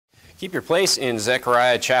Keep your place in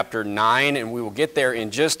Zechariah chapter 9, and we will get there in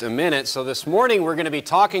just a minute. So this morning we're going to be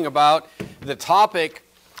talking about the topic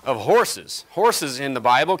of horses. Horses in the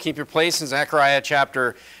Bible. Keep your place in Zechariah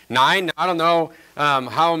chapter 9. Now, I don't know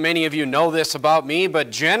how many of you know this about me, but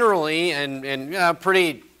generally and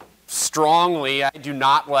pretty strongly, I do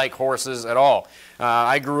not like horses at all.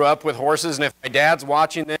 I grew up with horses, and if my dad's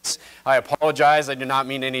watching this, I apologize. I do not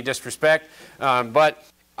mean any disrespect. But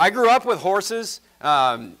I grew up with horses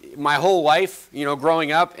my whole life,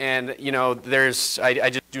 growing up, and, I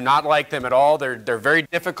just do not like them at all. They're very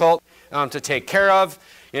difficult to take care of,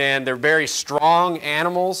 and they're very strong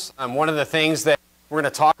animals. One of the things that we're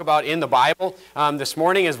going to talk about in the Bible this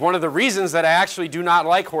morning is one of the reasons that I actually do not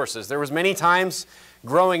like horses. There was many times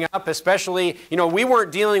growing up, especially, we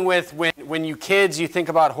weren't dealing with when you kids, you think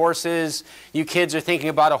about horses, you kids are thinking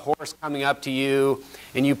about a horse coming up to you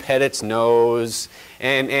and you pet its nose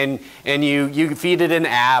and you feed it an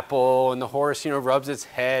apple and the horse, rubs its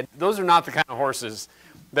head. Those are not the kind of horses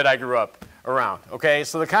that I grew up around, okay?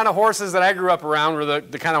 So the kind of horses that I grew up around were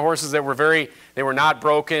the kind of horses that were they were not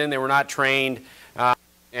broken, they were not trained,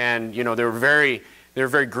 and, they were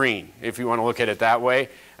very green, if you want to look at it that way.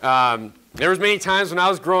 There was many times when I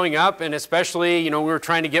was growing up, and especially, we were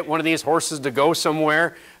trying to get one of these horses to go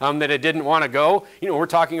somewhere that it didn't want to go. We're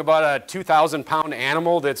talking about a 2,000-pound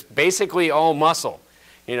animal that's basically all muscle,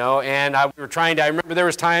 and I remember there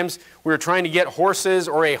was times we were trying to get horses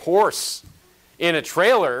or a horse in a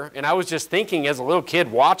trailer, and I was just thinking as a little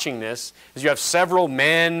kid watching this, as you have several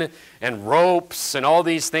men and ropes and all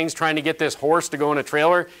these things trying to get this horse to go in a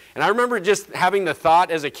trailer. And I remember just having the thought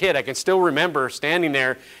as a kid, I can still remember standing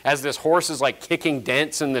there as this horse is like kicking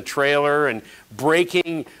dents in the trailer and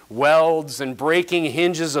breaking welds and breaking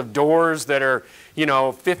hinges of doors that are,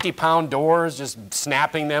 50-pound doors, just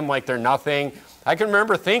snapping them like they're nothing. I can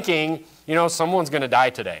remember thinking, someone's going to die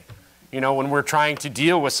today. When we're trying to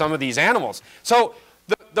deal with some of these animals. So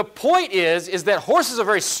the point is that horses are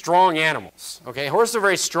very strong animals. Okay, horses are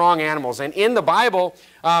very strong animals, and in the Bible,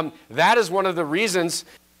 that is one of the reasons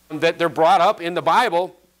that they're brought up in the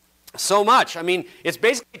Bible so much. I mean, it's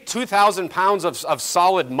basically 2,000 pounds of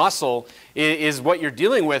solid muscle is what you're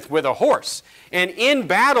dealing with a horse. And in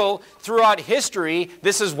battle throughout history,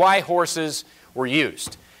 this is why horses were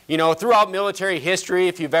used. Throughout military history,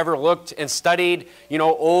 if you've ever looked and studied,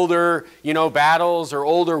 older, battles or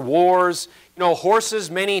older wars,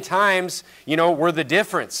 horses many times, were the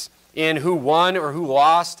difference in who won or who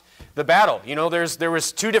lost the battle. There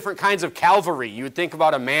was two different kinds of cavalry. You would think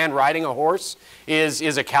about a man riding a horse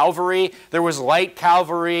is a cavalry. There was light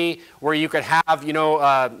cavalry where you could have,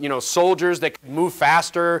 soldiers that could move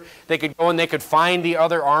faster. They could go and they could find the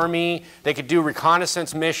other army. They could do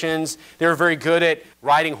reconnaissance missions. They were very good at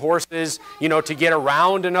riding horses, to get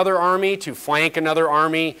around another army, to flank another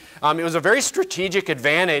army. It was a very strategic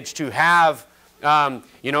advantage to have,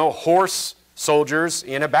 horse soldiers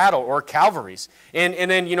in a battle or cavalries.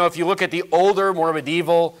 And then, if you look at the older, more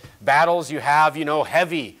medieval battles, you have,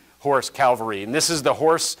 heavy horse cavalry. And this is the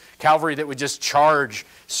horse cavalry that would just charge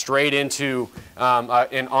straight into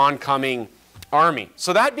an oncoming army.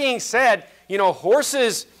 So that being said,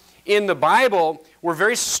 horses in the Bible were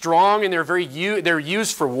very strong and they're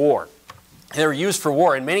used for war. They're used for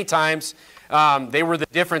war, and many times they were the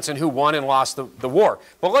difference in who won and lost the war.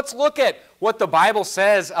 But let's look at what the Bible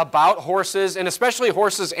says about horses, and especially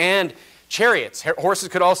horses and chariots. Horses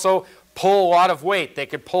could also pull a lot of weight. They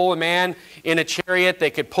could pull a man in a chariot. They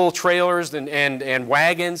could pull trailers and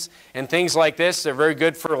wagons and things like this. They're very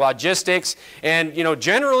good for logistics. And,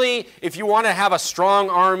 generally, if you want to have a strong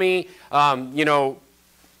army,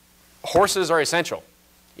 horses are essential,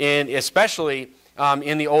 especially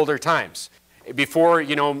in the older times, before,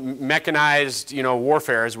 mechanized,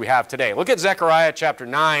 warfare as we have today. Look at Zechariah chapter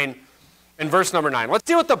 9 and verse number 9. Let's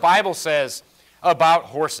see what the Bible says about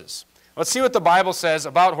horses. Let's see what the Bible says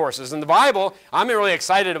about horses. In the Bible, I'm really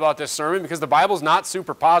excited about this sermon because the Bible's not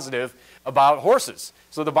super positive about horses.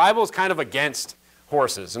 So the Bible is kind of against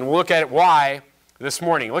horses, and we'll look at why this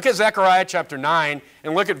morning. Look at Zechariah chapter 9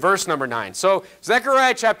 and look at verse number 9. So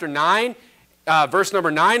Zechariah chapter 9, verse number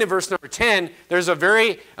 9 and verse number 10, there's a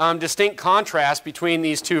very distinct contrast between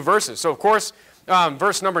these two verses. So of course,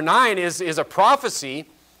 verse number 9 is a prophecy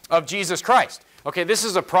of Jesus Christ. Okay, this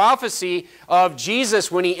is a prophecy of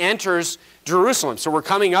Jesus when he enters Jerusalem. So we're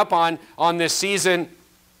coming up on this season,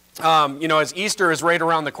 as Easter is right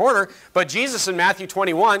around the corner. But Jesus in Matthew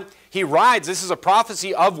 21, he rides. This is a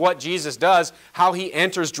prophecy of what Jesus does, how he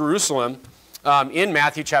enters Jerusalem in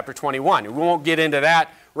Matthew chapter 21. We won't get into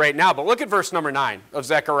that right now, but look at verse number 9 of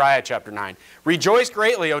Zechariah chapter 9. Rejoice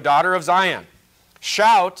greatly, O daughter of Zion.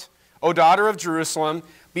 Shout, O daughter of Jerusalem.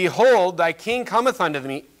 Behold, thy king cometh unto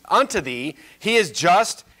thee. He is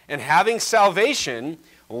just and having salvation,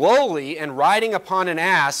 lowly, and riding upon an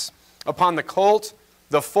ass, upon the colt,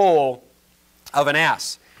 the foal of an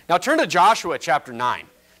ass. Now turn to Joshua chapter 9.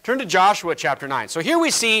 Turn to Joshua chapter 9. So here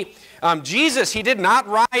we see Jesus, he did not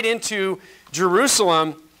ride into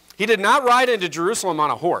Jerusalem. He did not ride into Jerusalem on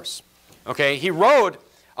a horse. Okay, he rode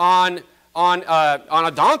on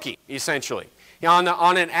a donkey, essentially. On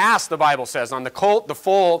an ass, the Bible says, on the colt, the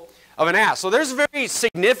foal of an ass. So there's a very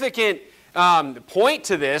significant point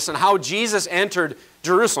to this and how Jesus entered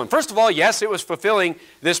Jerusalem. First of all, yes, it was fulfilling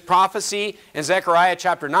this prophecy in Zechariah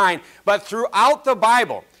chapter 9, but throughout the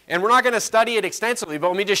Bible, and we're not going to study it extensively, but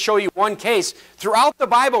let me just show you one case. Throughout the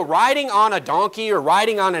Bible, riding on a donkey or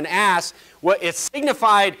riding on an ass, it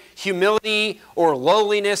signified humility or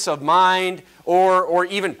lowliness of mind or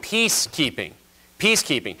even peacekeeping.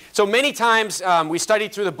 Peacekeeping. So many times we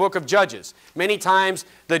studied through the book of Judges. Many times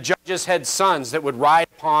the judges had sons that would ride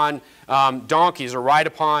upon donkeys or ride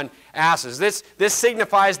upon asses. This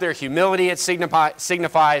signifies their humility. It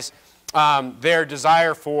signifies their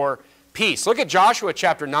desire for peace. Look at Joshua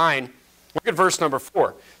chapter 9. Look at verse number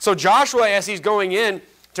 4. So Joshua, as he's going in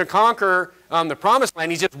to conquer the promised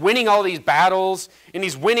land, he's just winning all these battles and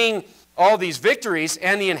he's winning all these victories.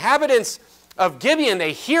 And the inhabitants of Gibeon,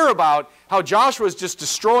 they hear about how Joshua is just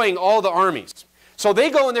destroying all the armies. So they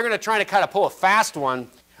go and they're going to try to kind of pull a fast one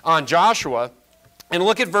on Joshua. And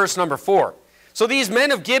look at verse number 4. So these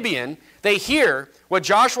men of Gibeon, they hear what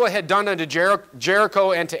Joshua had done unto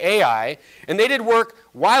Jericho and to Ai, and they did work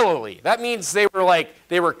wilily. That means they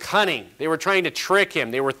were cunning. They were trying to trick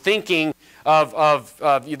him. They were thinking they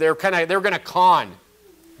were going to con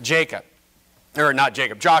Jacob. Or not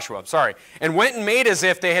Jacob, Joshua, I'm sorry. And went and made as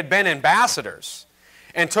if they had been ambassadors,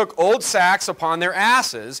 and took old sacks upon their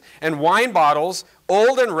asses, and wine bottles,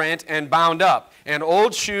 old and rent and bound up, and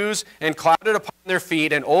old shoes and clouded upon their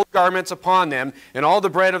feet, and old garments upon them, and all the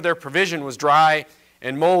bread of their provision was dry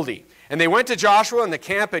and moldy. And they went to Joshua in the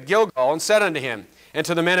camp at Gilgal, and said unto him, and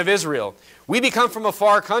to the men of Israel, We be come from a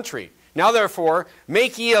far country. Now therefore,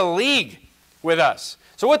 make ye a league with us.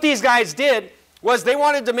 So what these guys did was they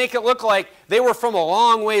wanted to make it look like they were from a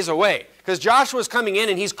long ways away. Because Joshua's coming in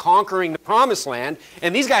and he's conquering the promised land.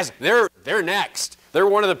 And these guys, they're next. They're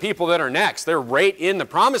one of the people that are next. They're right in the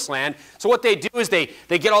promised land. So what they do is they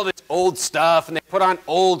get all this old stuff and they put on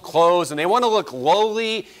old clothes and they want to look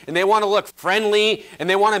lowly and they want to look friendly and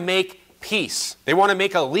they want to make peace. They want to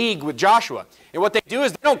make a league with Joshua. And what they do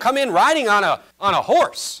is they don't come in riding on a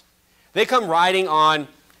horse. They come riding on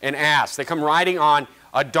an ass. They come riding on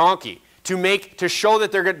a donkey to show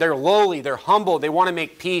that they're lowly, they're humble, they want to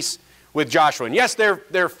make peace with Joshua. And yes,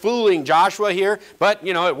 they're fooling Joshua here, but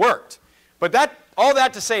you know, it worked. But all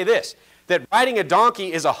that to say this, that riding a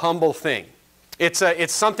donkey is a humble thing.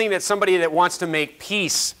 It's something that somebody that wants to make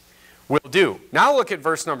peace will do. Now look at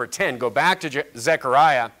verse number 10. Go back to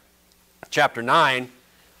Zechariah chapter 9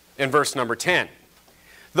 and verse number 10.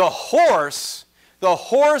 The horse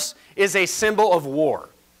is a symbol of war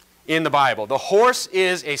in the Bible. The horse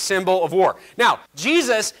is a symbol of war. Now,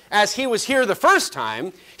 Jesus, as he was here the first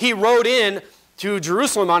time, he rode in to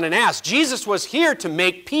Jerusalem on an ass. Jesus was here to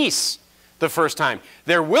make peace the first time.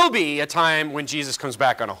 There will be a time when Jesus comes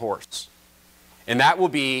back on a horse, and that will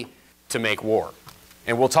be to make war.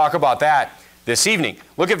 And we'll talk about that this evening.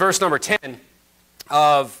 Look at verse number 10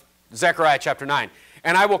 of Zechariah chapter 9.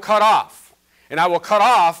 And I will cut off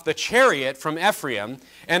the chariot from Ephraim,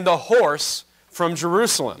 and the horse from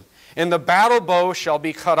Jerusalem. And the battle bow shall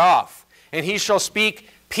be cut off, and he shall speak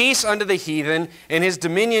peace unto the heathen, and his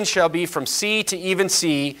dominion shall be from sea to even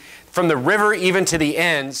sea, from the river even to the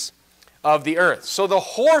ends of the earth. So the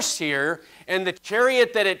horse here and the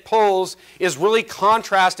chariot that it pulls is really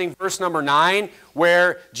contrasting verse number 9,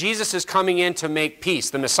 where Jesus is coming in to make peace.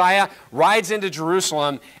 The Messiah rides into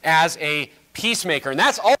Jerusalem as a peacemaker. And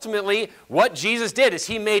that's ultimately what Jesus did, is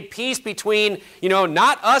he made peace between,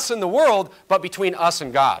 not us and the world, but between us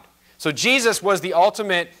and God. So Jesus was the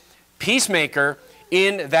ultimate peacemaker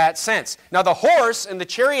in that sense. Now the horse and the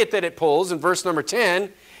chariot that it pulls in verse number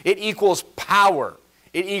 10, it equals power.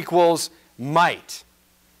 It equals might.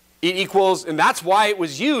 It equals, and that's why it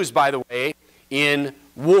was used, by the way, in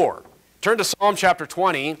war. Turn to Psalm chapter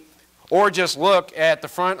 20, or just look at the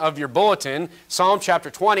front of your bulletin, Psalm chapter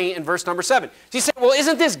 20 and verse number 7. So you say, well,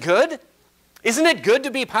 isn't this good? Isn't it good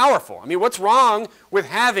to be powerful? I mean, what's wrong with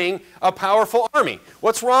having a powerful army?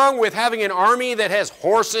 What's wrong with having an army that has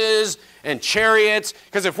horses and chariots?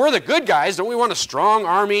 Because if we're the good guys, don't we want a strong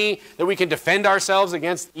army that we can defend ourselves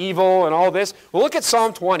against evil and all this? Well, look at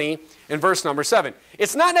Psalm 20 and verse number 7.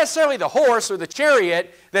 It's not necessarily the horse or the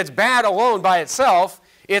chariot that's bad alone by itself.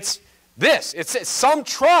 It's this. It's some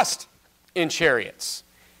trust in chariots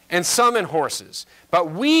and some in horses.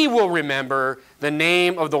 But we will remember the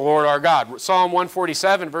name of the Lord our God. Psalm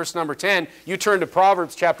 147, verse number 10. You turn to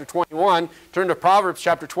Proverbs chapter 21. Turn to Proverbs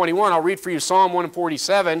chapter 21. I'll read for you Psalm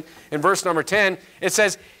 147 in verse number 10. It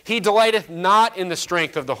says, He delighteth not in the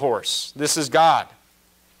strength of the horse. This is God.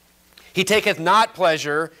 He taketh not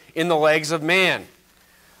pleasure in the legs of man.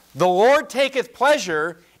 The Lord taketh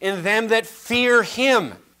pleasure in them that fear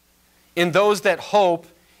Him, in those that hope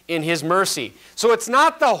in His mercy. So it's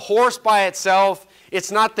not the horse by itself.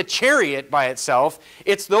 It's not the chariot by itself.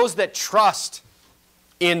 It's those that trust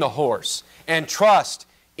in the horse and trust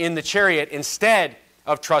in the chariot instead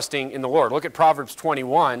of trusting in the Lord. Look at Proverbs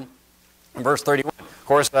 21, verse 31. Of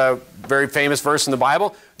course, a very famous verse in the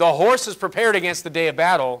Bible. The horse is prepared against the day of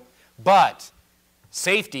battle, but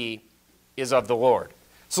safety is of the Lord.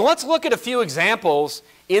 So let's look at a few examples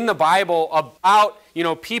in the Bible about,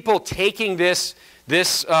 people taking this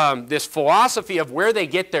philosophy of where they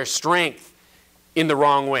get their strength in the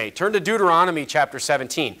wrong way. Turn to Deuteronomy chapter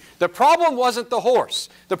 17. The problem wasn't the horse.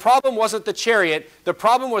 The problem wasn't the chariot. The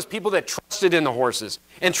problem was people that trusted in the horses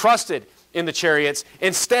and trusted in the chariots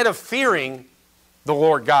instead of fearing the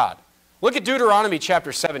Lord God. Look at Deuteronomy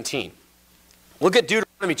chapter 17. Look at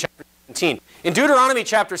Deuteronomy chapter 17. In Deuteronomy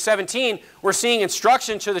chapter 17, we're seeing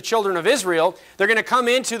instruction to the children of Israel. They're going to come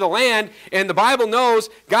into the land, and the Bible knows,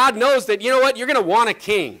 God knows that, you know what, you're going to want a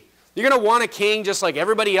king. You're going to want a king just like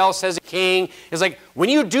everybody else has a king. It's like, when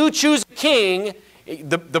you do choose a king,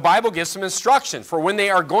 the Bible gives some instruction for when they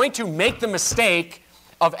are going to make the mistake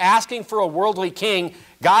of asking for a worldly king.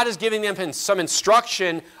 God is giving them some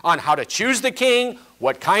instruction on how to choose the king,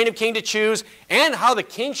 what kind of king to choose, and how the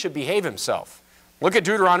king should behave himself. Look at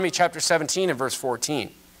Deuteronomy chapter 17 and verse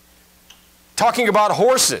 14. Talking about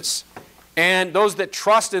horses and those that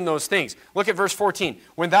trust in those things. Look at verse 14.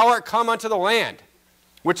 When thou art come unto the land,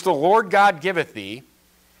 which the Lord God giveth thee,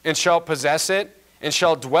 and shalt possess it, and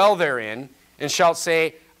shalt dwell therein, and shalt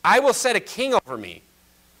say, I will set a king over me,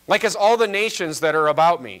 like as all the nations that are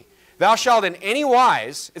about me. Thou shalt in any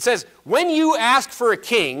wise, it says, when you ask for a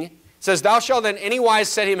king, it says, thou shalt in any wise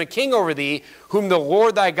set him a king over thee, whom the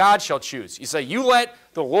Lord thy God shall choose. You say, you let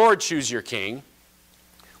the Lord choose your king,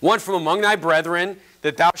 one from among thy brethren,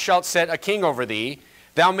 that thou shalt set a king over thee.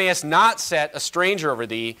 Thou mayest not set a stranger over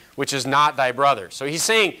thee, which is not thy brother. So he's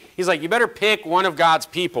saying, he's like, you better pick one of God's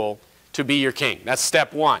people to be your king. That's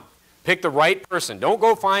step one. Pick the right person. Don't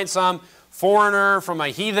go find some foreigner from a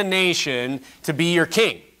heathen nation to be your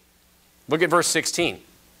king. Look at verse 16.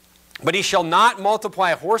 But he shall not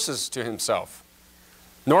multiply horses to himself,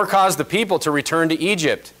 nor cause the people to return to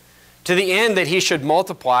Egypt, to the end that he should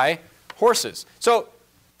multiply horses. So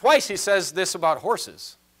twice he says this about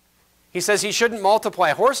horses. He says he shouldn't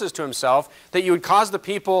multiply horses to himself, that you would cause the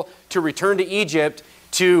people to return to Egypt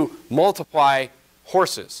to multiply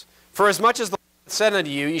horses. For as much as the Lord said unto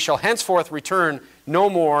you, ye shall henceforth return no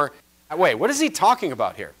more that way. What is he talking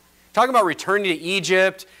about here? Talking about returning to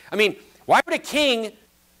Egypt. I mean, why would a king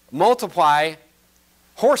multiply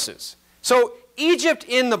horses? So Egypt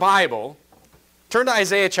in the Bible, turn to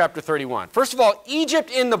Isaiah chapter 31. First of all,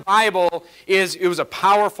 Egypt in the Bible it was a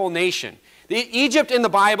powerful nation. Egypt in the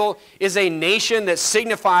Bible is a nation that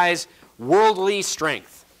signifies worldly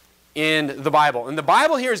strength in the Bible. And the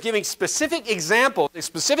Bible here is giving specific examples, a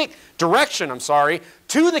specific direction,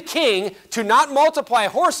 to the king to not multiply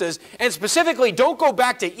horses, and specifically don't go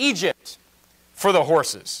back to Egypt for the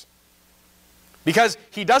horses. Because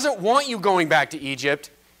he doesn't want you going back to Egypt.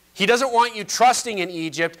 He doesn't want you trusting in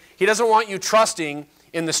Egypt. He doesn't want you trusting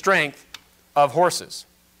in the strength of horses.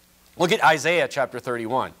 Look at Isaiah chapter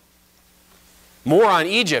 31. More on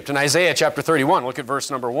Egypt in Isaiah chapter 31. Look at verse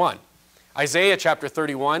number 1. Isaiah chapter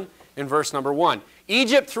 31 in verse number 1.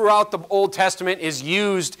 Egypt throughout the Old Testament is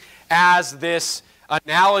used as this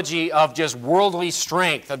analogy of just worldly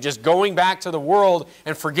strength, of just going back to the world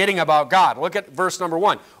and forgetting about God. Look at verse number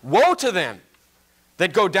 1. Woe to them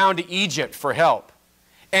that go down to Egypt for help,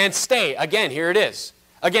 and stay. Again, here it is.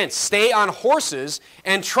 Again, stay on horses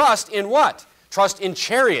and trust in what? Trust in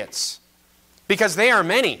chariots, because they are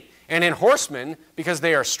many, and in horsemen, because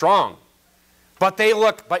they are strong. But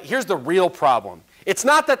here's the real problem. It's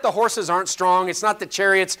not that the horses aren't strong. It's not that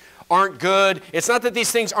chariots aren't good. It's not that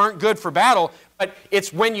these things aren't good for battle. But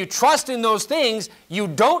it's when you trust in those things, you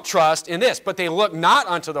don't trust in this. But they look not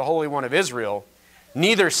unto the Holy One of Israel,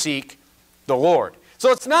 neither seek the Lord.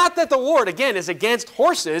 So it's not that the Lord, again, is against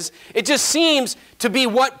horses. It just seems to be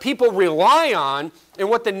what people rely on and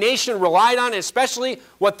what the nation relied on, especially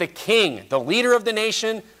what the king, the leader of the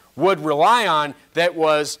nation, would rely on that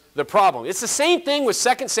was the problem. It's the same thing with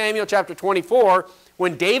 2 Samuel chapter 24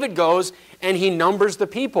 when David goes and he numbers the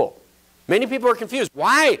people. Many people are confused.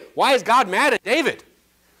 Why is God mad at David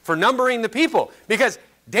for numbering the people? Because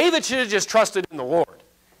David should have just trusted in the Lord.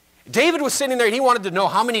 David was sitting there and he wanted to know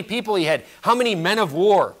how many people he had, how many men of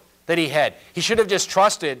war that he had. He should have just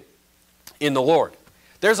trusted in the Lord.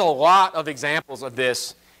 There's a lot of examples of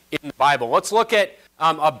this in the Bible. Let's look at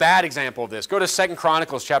a bad example of this. Go to 2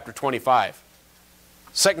 Chronicles chapter 25.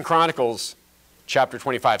 2 Chronicles chapter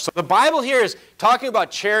 25. So the Bible here is talking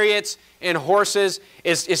about chariots and horses.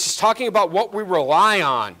 It's just talking about what we rely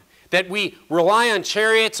on. That we rely on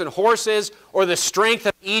chariots and horses or the strength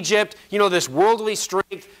of Egypt, this worldly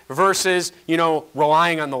strength versus,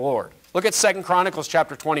 relying on the Lord. Look at 2 Chronicles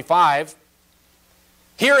chapter 25.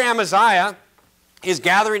 Here Amaziah is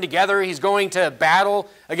gathering together. He's going to battle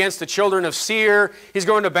against the children of Seir. He's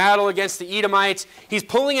going to battle against the Edomites. He's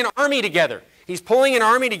pulling an army together. He's pulling an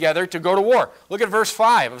army together to go to war. Look at verse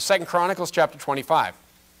 5 of 2 Chronicles chapter 25.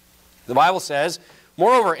 The Bible says,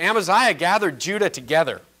 "Moreover, Amaziah gathered Judah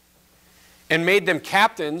together and made them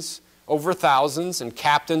captains over thousands and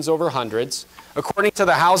captains over hundreds, according to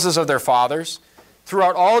the houses of their fathers,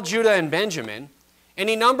 throughout all Judah and Benjamin, and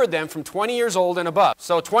he numbered them from 20 years old and above."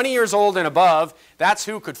 So 20 years old and above, that's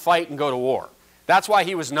who could fight and go to war. That's why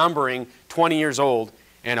he was numbering 20 years old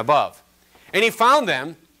and above. And he found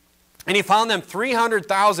them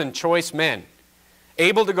 300,000 choice men,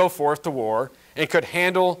 able to go forth to war, and could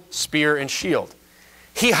handle spear and shield.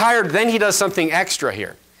 Then he does something extra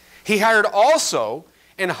here. He hired also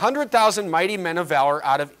 100,000 mighty men of valor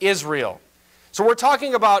out of Israel. So we're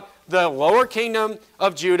talking about the lower kingdom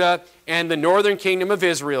of Judah and the northern kingdom of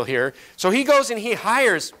Israel here. So he goes and he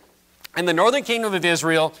hires, and the northern kingdom of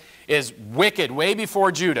Israel is wicked way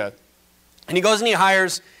before Judah. And he goes and he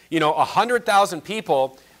hires, 100,000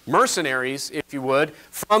 people, mercenaries, if you would,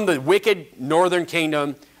 from the wicked northern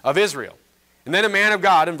kingdom of Israel. And then a man of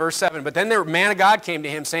God in verse 7, "But then the man of God came to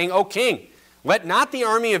him, saying, O king, let not the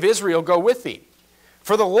army of Israel go with thee.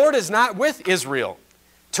 For the Lord is not with Israel,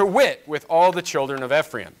 to wit, with all the children of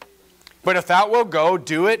Ephraim. But if thou wilt go,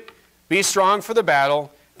 do it, be strong for the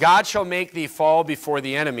battle. God shall make thee fall before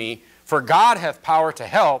the enemy, for God hath power to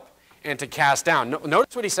help and to cast down."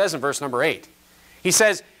 Notice what he says in verse number 8. He's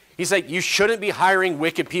like, you shouldn't be hiring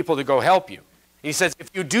wicked people to go help you. He says,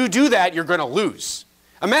 if you do that, you're going to lose.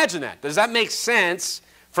 Imagine that. Does that make sense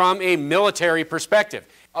from a military perspective?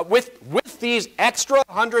 With these extra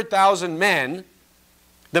 100,000 men,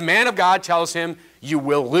 the man of God tells him, you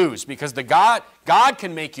will lose. Because God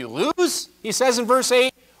can make you lose, he says in verse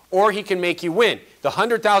 8, or he can make you win. The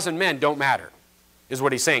 100,000 men don't matter, is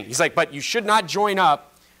what he's saying. He's like, but you should not join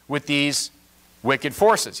up with these wicked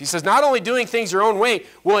forces. He says, not only doing things your own way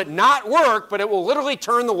will it not work, but it will literally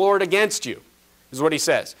turn the Lord against you, is what he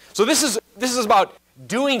says. So this is about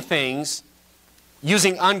doing things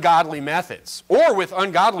using ungodly methods or with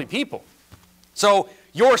ungodly people. So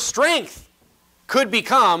your strength could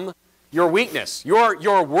become your weakness.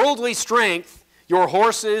 Your worldly strength, your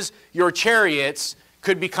horses, your chariots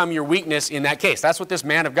could become your weakness in that case. That's what this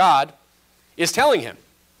man of God is telling him.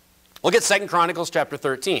 Look at 2 Chronicles chapter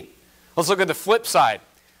 13. Let's look at the flip side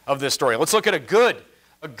of this story. Let's look at a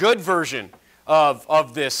good version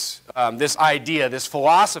of this idea, this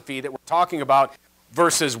philosophy that we're talking about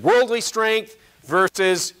versus worldly strength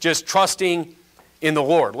versus just trusting in the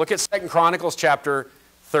Lord. Look at 2 Chronicles chapter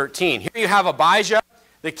 13. Here you have Abijah,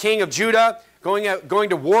 the king of Judah, going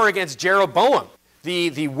to war against Jeroboam,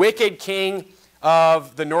 the wicked king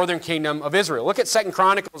of the northern kingdom of Israel. Look at 2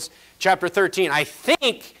 Chronicles chapter 13. I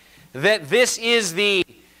think that this is the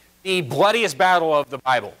bloodiest battle of the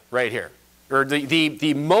Bible right here, or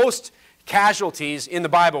the most casualties in the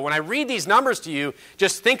Bible. When I read these numbers to you,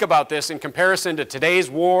 just think about this in comparison to today's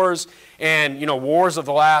wars and wars of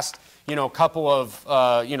the last couple of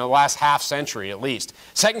last half century at least.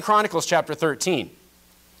 2 Chronicles chapter 13.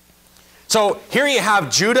 So here you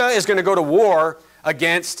have Judah is going to go to war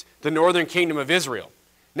against the northern kingdom of Israel.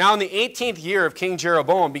 Now in the 18th year of King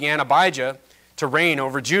Jeroboam began Abijah to reign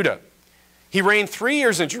over Judah. He reigned 3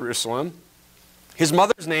 years in Jerusalem. His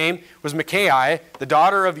mother's name was Micaiah, the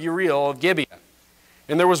daughter of Uriel of Gibeah.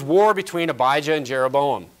 And there was war between Abijah and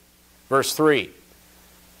Jeroboam. Verse 3.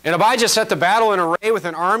 And Abijah set the battle in array with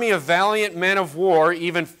an army of valiant men of war,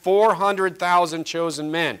 even 400,000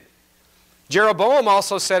 chosen men. Jeroboam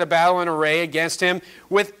also set a battle in array against him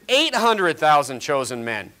with 800,000 chosen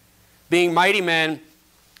men, being mighty men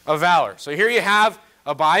of valor. So here you have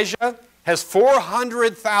Abijah has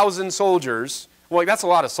 400,000 soldiers. Well, that's a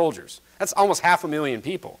lot of soldiers. That's almost 500,000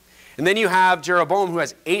 people. And then you have Jeroboam who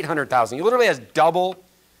has 800,000. He literally has double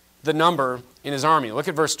the number in his army. Look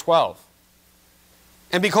at verse 12.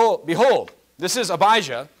 And behold, this is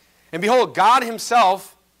Abijah, and behold, God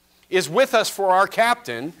himself is with us for our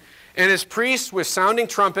captain, and his priests with sounding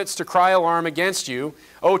trumpets to cry alarm against you,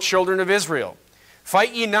 O children of Israel.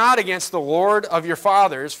 Fight ye not against the Lord of your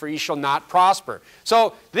fathers, for ye shall not prosper.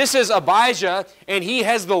 So this is Abijah, and he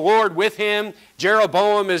has the Lord with him.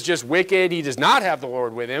 Jeroboam is just wicked. He does not have the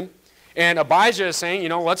Lord with him. And Abijah is saying,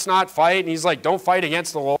 let's not fight. And he's like, don't fight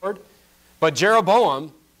against the Lord. But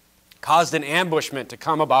Jeroboam caused an ambushment to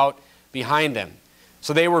come about behind them.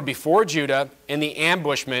 So they were before Judah, and the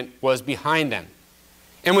ambushment was behind them.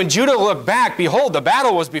 And when Judah looked back, behold, the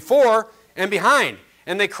battle was before and behind.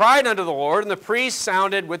 And they cried unto the Lord, and the priests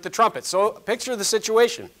sounded with the trumpets. So picture the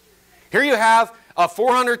situation. Here you have a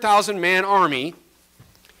 400,000-man army,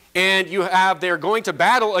 and they're going to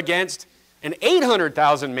battle against an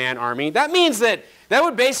 800,000-man army. That means that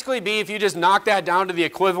would basically be, if you just knock that down to the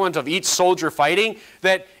equivalent of each soldier fighting,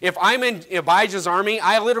 that if I'm in Abijah's army,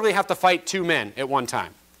 I literally have to fight 2 men at one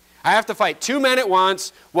time. I have to fight 2 men at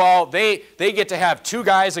once while they get to have 2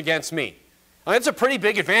 guys against me. Now, that's a pretty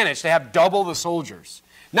big advantage to have double the soldiers.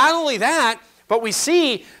 Not only that, but we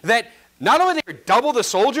see that not only they're double the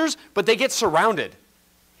soldiers, but they get surrounded.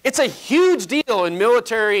 It's a huge deal in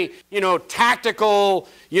military, tactical,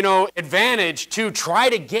 advantage to try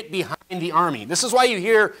to get behind the army. This is why you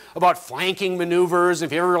hear about flanking maneuvers.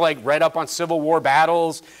 If you ever read up on Civil War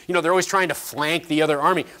battles, they're always trying to flank the other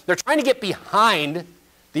army. They're trying to get behind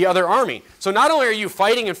the other army. So not only are you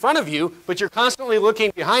fighting in front of you, but you're constantly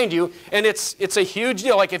looking behind you, and it's a huge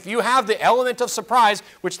deal. Like if you have the element of surprise,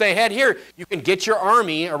 which they had here, you can get your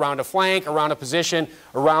army around a flank, around a position,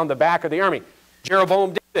 around the back of the army.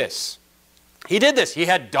 Jeroboam did this. He did this. He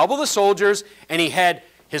had double the soldiers, and he had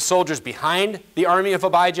his soldiers behind the army of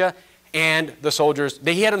Abijah, and the soldiers,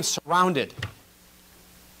 he had them surrounded.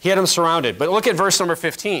 He had them surrounded. But look at verse number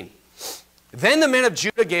 15. Then the men of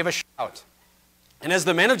Judah gave a shout. And as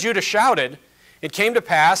the men of Judah shouted, it came to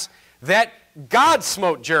pass that God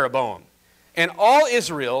smote Jeroboam and all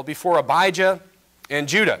Israel before Abijah and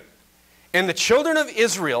Judah. And the children of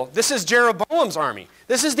Israel, this is Jeroboam's army,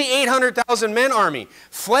 this is the 800,000 men army,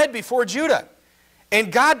 fled before Judah.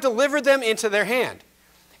 And God delivered them into their hand.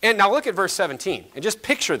 And now look at verse 17, and just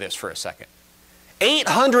picture this for a second.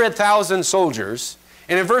 800,000 soldiers,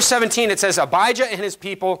 and in verse 17 it says, Abijah and his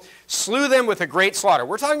people slew them with a great slaughter.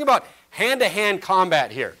 We're talking about hand-to-hand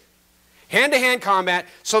combat here. Hand-to-hand combat.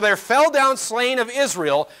 So there fell down slain of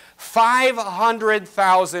Israel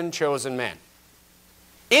 500,000 chosen men.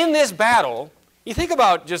 In this battle, you think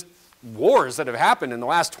about just wars that have happened in the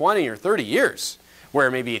last 20 or 30 years, where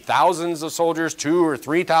maybe thousands of soldiers, 2,000 or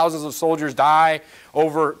 3,000 of soldiers die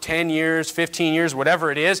over 10 years, 15 years,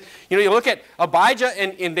 whatever it is. You look at Abijah,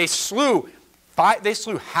 and they slew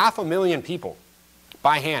 500,000 people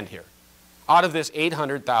by hand here out of this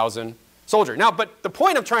 800,000 soldier. Now, but the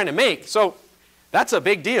point I'm trying to make, so that's a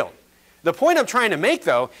big deal. The point I'm trying to make,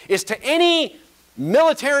 though, is to any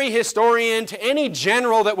military historian, to any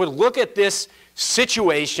general that would look at this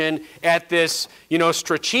situation, at this,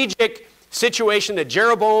 strategic situation that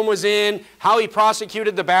Jeroboam was in, how he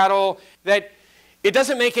prosecuted the battle, that it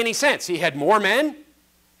doesn't make any sense. He had more men.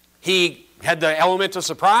 He had the element of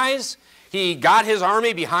surprise. He got his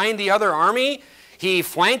army behind the other army. He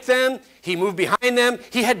flanked them. He moved behind them.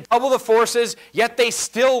 He had double the forces, yet they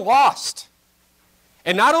still lost.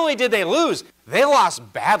 And not only did they lose, they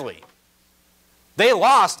lost badly. They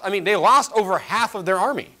lost over half of their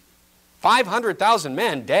army. 500,000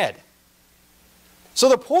 men dead. So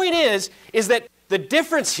the point is that the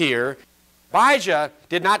difference here, Abijah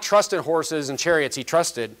did not trust in horses and chariots. He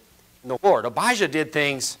trusted in the Lord. Abijah did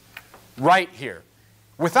things right here.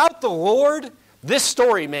 Without the Lord, this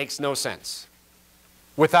story makes no sense.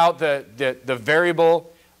 Without the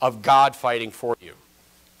variable of God fighting for you.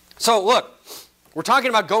 So look, we're talking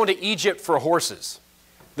about going to Egypt for horses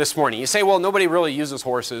this morning. You say, well, nobody really uses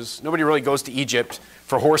horses. Nobody really goes to Egypt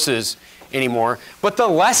for horses anymore. But the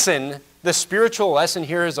lesson, the spiritual lesson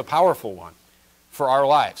here is a powerful one for our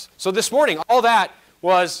lives. So this morning, all that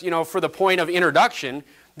was, for the point of introduction.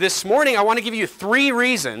 This morning, I want to give you 3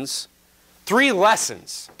 reasons, 3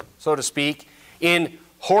 lessons, so to speak, in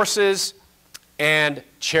horses and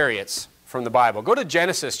chariots from the Bible. Go to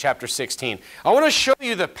Genesis chapter 16. I want to show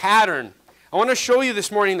you the pattern. I want to show you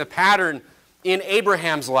this morning the pattern in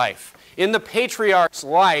Abraham's life, in the patriarch's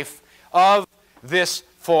life of this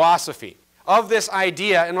philosophy, of this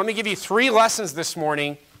idea. And let me give you 3 lessons this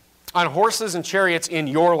morning on horses and chariots in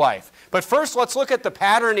your life. But first, let's look at the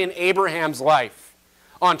pattern in Abraham's life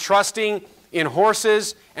on trusting in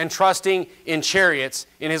horses and trusting in chariots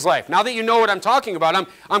in his life. Now that you know what I'm talking about,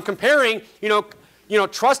 I'm comparing,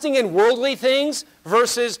 trusting in worldly things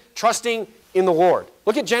versus trusting in the Lord.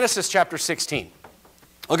 Look at Genesis chapter 16.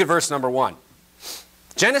 Look at verse number 1.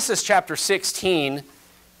 Genesis chapter 16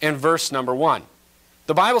 and verse number 1.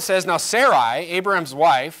 The Bible says, "Now Sarai, Abraham's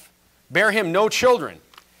wife, bare him no children,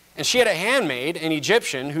 and she had a handmaid, an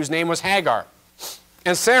Egyptian, whose name was Hagar.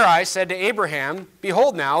 And Sarai said to Abraham,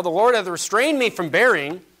 Behold now, the Lord hath restrained me from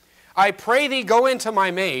bearing. I pray thee, go into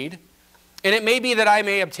my maid, and it may be that I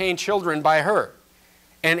may obtain children by her.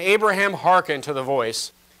 And Abraham hearkened to the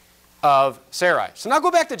voice of Sarai." So now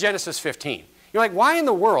go back to Genesis 15. You're like, why in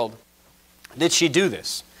the world did she do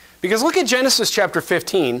this? Because look at Genesis chapter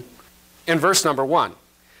 15 and verse number 1.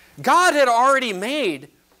 God had already made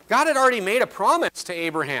a promise to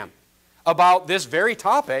Abraham about this very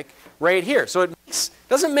topic right here. So it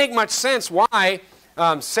doesn't make much sense why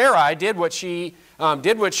Sarai did what she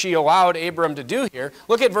allowed Abram to do here.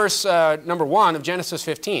 Look at verse number 1 of Genesis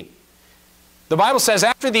 15. The Bible says,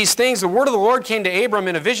 "After these things the word of the Lord came to Abram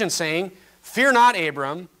in a vision, saying, Fear not,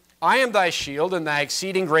 Abram, I am thy shield and thy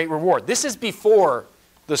exceeding great reward." This is before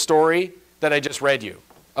the story that I just read you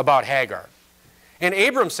about Hagar. "And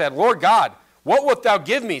Abram said, Lord God, what wilt thou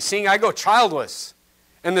give me, seeing I go childless?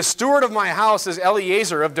 And the steward of my house is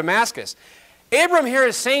Eliezer of Damascus." Abram here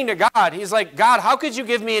is saying to God, he's like, "God, how could you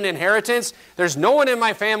give me an inheritance? There's no one in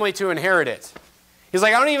my family to inherit it." He's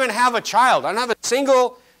like, "I don't even have a child. I don't have a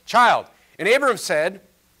single child." And Abram said,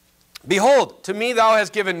 "Behold, to me thou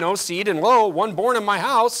hast given no seed, and lo, one born in my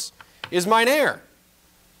house is mine heir.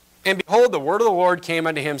 And behold, the word of the Lord came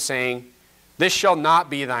unto him, saying, This shall not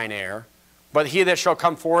be thine heir, but he that shall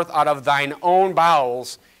come forth out of thine own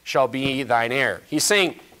bowels shall be thine heir." He's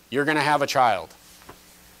saying, you're going to have a child.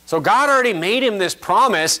 So God already made him this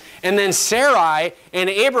promise, and then Sarai and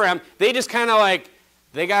Abraham, they just kind of like,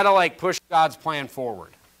 they got to like push God's plan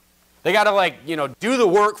forward. They got to like, do the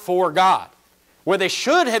work for God, where they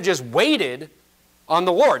should have just waited on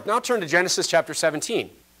the Lord. Now turn to Genesis chapter 17.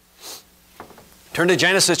 Turn to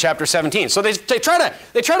Genesis chapter 17. So they try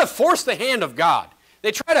to force the hand of God.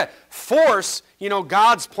 They try to force,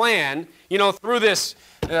 God's plan, through this,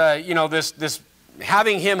 this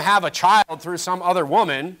having him have a child through some other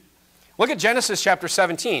woman. Look at Genesis chapter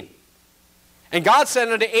 17. "And God said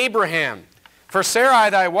unto Abraham, For Sarai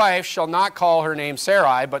thy wife shall not call her name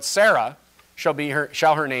Sarai, but Sarah shall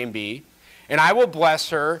her name be. And I will bless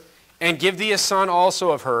her, and give thee a son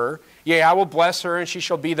also of her. Yea, I will bless her, and she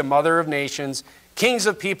shall be the mother of nations. Kings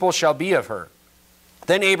of people shall be of her.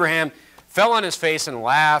 Then Abraham fell on his face and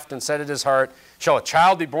laughed, and said in his heart, Shall a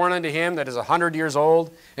child be born unto him that is 100 years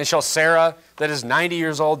old? And shall Sarah that is 90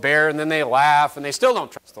 years old bear?" And then they laugh, and they still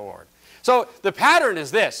don't trust the Lord. So the pattern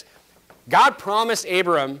is this. God promised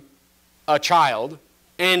Abram a child,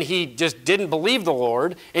 and he just didn't believe the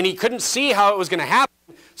Lord, and he couldn't see how it was going to happen.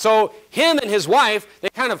 So him and his wife, they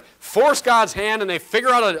kind of force God's hand, and they figure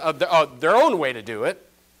out their own way to do it.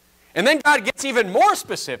 And then God gets even more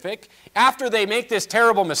specific after they make this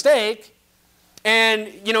terrible mistake. And,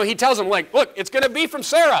 he tells them, like, look, it's going to be from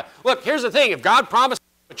Sarah. Look, here's the thing. If God promised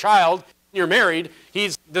a child, and you're married,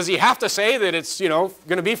 does he have to say that it's, going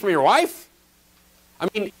to be from your wife? I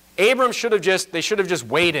mean, Abram should have just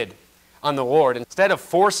waited on the Lord instead of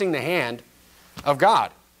forcing the hand of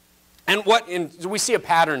God. And we see a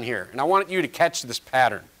pattern here, and I want you to catch this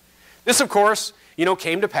pattern. This, of course,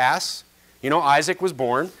 came to pass. Isaac was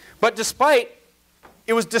born. But despite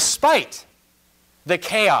the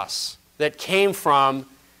chaos that came from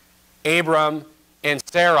Abram and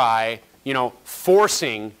Sarai,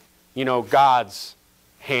 forcing, God's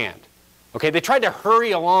hand. Okay, they tried to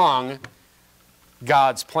hurry along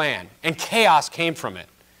God's plan, and chaos came from it.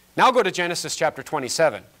 Now go to Genesis chapter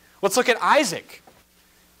 27. Let's look at Isaac.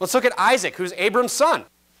 Let's look at Isaac, who's Abram's son.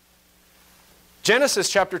 Genesis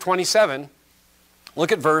chapter 27,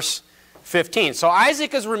 look at verse 15. So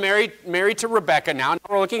Isaac is married to Rebekah now. Now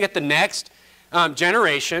we're looking at the next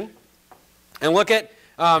generation. And look at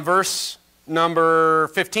verse number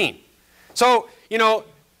 15. So,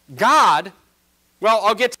 God, well,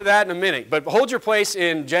 I'll get to that in a minute, but hold your place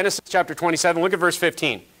in Genesis chapter 27. Look at verse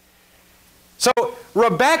 15. So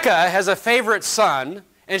Rebekah has a favorite son,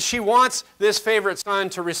 and she wants this favorite son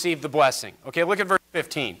to receive the blessing. Okay, look at verse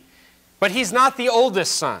 15. But he's not the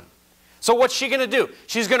oldest son. So what's she going to do?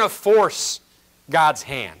 She's going to force God's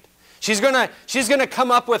hand. She's going to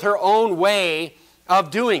come up with her own way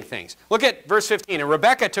of doing things. Look at verse 15. "And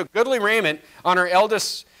Rebekah took goodly raiment of her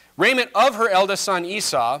eldest son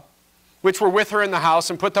Esau, which were with her in the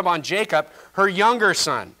house, and put them on Jacob, her younger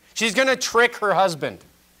son." She's going to trick her husband.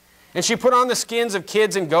 "And she put on the skins of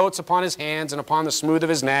kids and goats upon his hands and upon the smooth of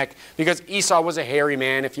his neck," because Esau was a hairy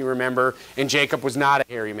man, if you remember, and Jacob was not a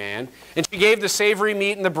hairy man. "And she gave the savory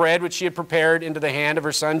meat and the bread which she had prepared into the hand of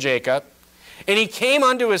her son Jacob. And he came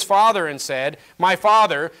unto his father and said, my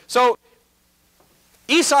father. So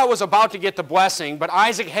Esau was about to get the blessing, but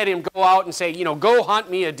Isaac had him go out and say, go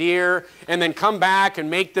hunt me a deer, and then come back and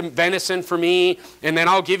make the venison for me, and then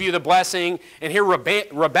I'll give you the blessing. And here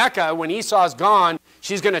Rebekah, when Esau's gone,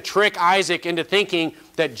 she's going to trick Isaac into thinking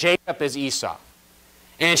that Jacob is Esau.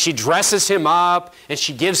 And she dresses him up, and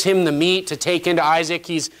she gives him the meat to take into Isaac.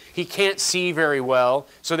 He can't see very well,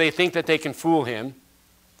 so they think that they can fool him.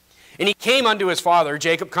 And he came unto his father.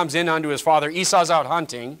 Jacob comes in unto his father. Esau's out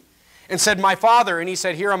hunting. And said, my father. And he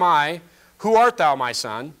said, here am I. Who art thou, my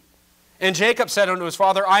son? And Jacob said unto his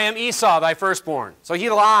father, I am Esau, thy firstborn. So he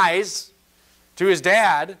lies to his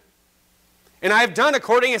dad. And I have done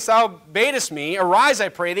according as thou badest me. Arise, I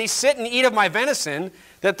pray thee, sit and eat of my venison,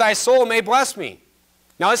 that thy soul may bless me.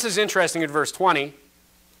 Now this is interesting in verse 20.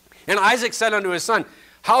 And Isaac said unto his son,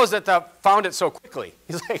 how is that thou found it so quickly?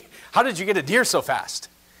 He's like, how did you get a deer so fast?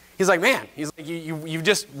 He's like, man, you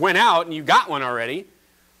just went out and you got one already.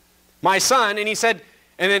 My son, and he said,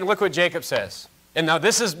 and then look what Jacob says. And now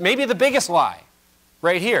this is maybe the biggest lie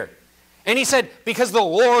right here. And he said, because the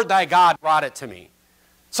Lord thy God brought it to me.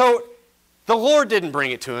 So the Lord didn't bring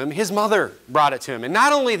it to him. His mother brought it to him. And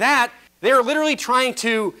not only that, they are literally trying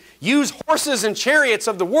to use horses and chariots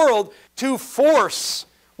of the world to force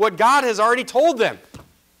what God has already told them.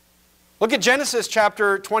 Look at Genesis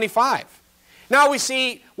chapter 25. Now we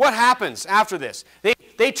see what happens after this.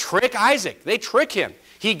 They trick Isaac. They trick him.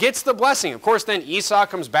 He gets the blessing. Of course, then Esau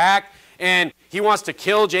comes back and he wants to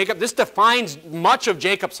kill Jacob. This defines much of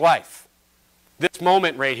Jacob's life, this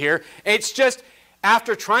moment right here. It's just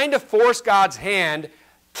after trying to force God's hand,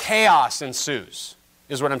 chaos ensues,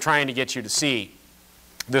 is what I'm trying to get you to see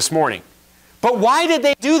this morning. But why did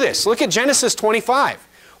they do this? Look at Genesis 25.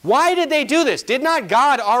 Why did they do this? Did not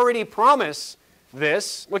God already promise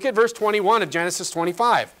this? Look at verse 21 of Genesis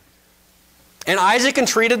 25. And Isaac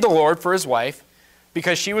entreated the Lord for his wife,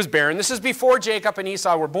 because she was barren. This is before Jacob and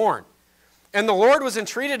Esau were born. And the Lord was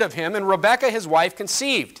entreated of him, and Rebekah his wife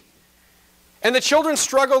conceived. And the children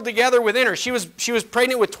struggled together within her. She was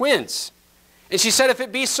pregnant with twins. And she said, if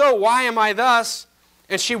it be so, why am I thus?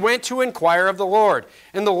 And she went to inquire of the Lord.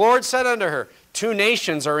 And the Lord said unto her, 2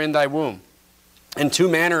 nations are in thy womb, and 2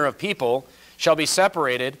 manner of people shall be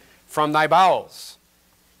separated from thy bowels.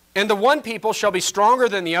 And the one people shall be stronger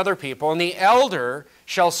than the other people, and the elder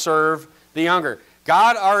shall serve the younger.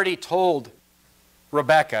 God already told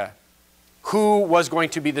Rebekah who was going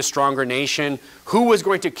to be the stronger nation, who was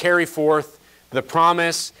going to carry forth the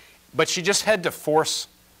promise, but she just had to force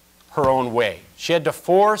her own way. She had to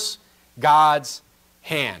force God's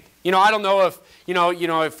hand. I don't know if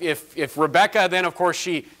if Rebekah, then of course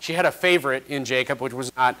she had a favorite in Jacob, which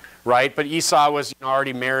was not right, but Esau was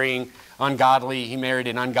already marrying ungodly. He married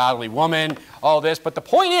an ungodly woman, all this. But the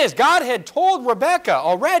point is, God had told Rebekah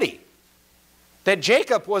already that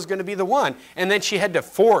Jacob was going to be the one, and then she had to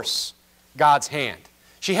force God's hand.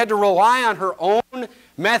 She had to rely on her own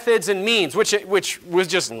methods and means, which was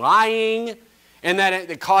just lying, and that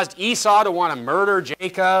it caused Esau to want to murder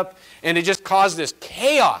Jacob, and it just caused this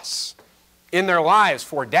chaos in their lives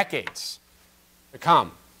for decades to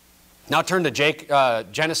come. Now turn to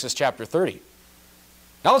Genesis chapter 30.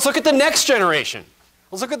 Now let's look at the next generation.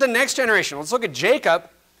 Let's look at the next generation. Let's look at Jacob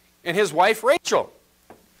and his wife Rachel.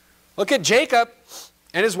 Look at Jacob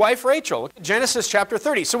and his wife Rachel. Look at Genesis chapter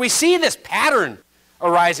 30. So we see this pattern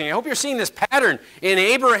arising. I hope you're seeing this pattern in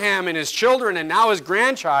Abraham and his children and now his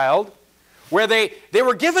grandchild, where they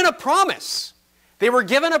were given a promise. They were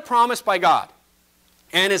given a promise by God.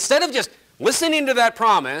 And instead of just listening to that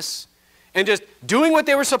promise and just doing what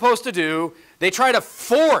they were supposed to do, they try to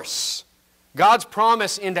force God's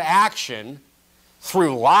promise into action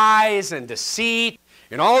through lies and deceit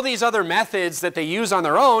and all these other methods that they use on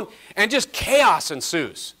their own, and just chaos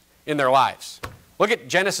ensues in their lives. Look at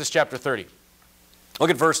Genesis chapter 30. Look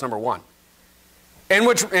at verse number 1. And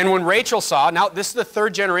when Rachel saw, now this is the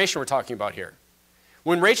 3rd generation we're talking about here.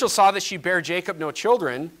 When Rachel saw that she bare Jacob no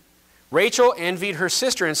children, Rachel envied her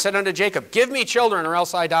sister and said unto Jacob, give me children or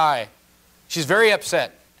else I die. She's very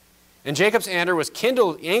upset. And Jacob's anger was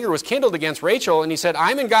kindled against Rachel, and he said,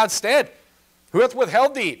 I'm in God's stead. Who hath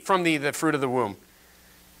withheld from thee the fruit of the womb?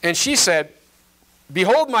 And she said,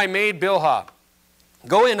 behold my maid Bilhah.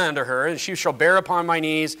 Go in unto her, and she shall bear upon my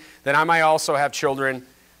knees, that I might also have children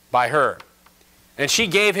by her. And she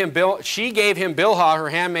gave him Bilhah, her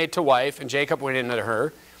handmaid, to wife, and Jacob went in unto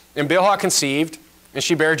her. And Bilhah conceived, and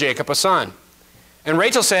she bare Jacob a son. And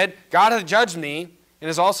Rachel said, God hath judged me, and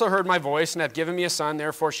has also heard my voice, and hath given me a son.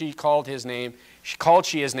 Therefore she called his name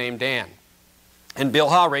Dan. And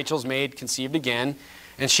Bilhah, Rachel's maid, conceived again,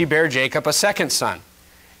 and she bare Jacob a second son.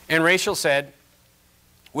 And Rachel said,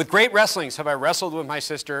 with great wrestlings have I wrestled with my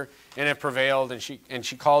sister and have prevailed, and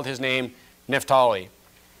she called his name Naphtali.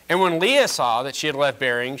 And when Leah saw that she had left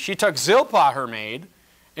bearing, she took Zilpah her maid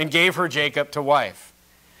and gave her Jacob to wife.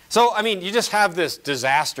 So, I mean, you just have this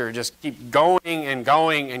disaster just keep going and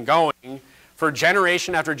going and going for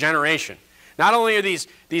generation after generation. Not only are these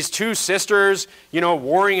two sisters,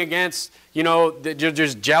 warring against, they're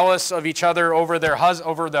just jealous of each other over the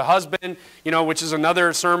husband, which is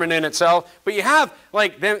another sermon in itself. But you have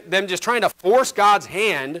like them just trying to force God's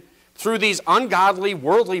hand through these ungodly,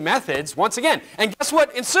 worldly methods once again. And guess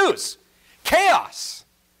what ensues? Chaos.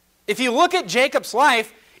 If you look at Jacob's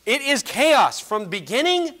life, it is chaos from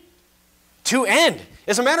beginning to end.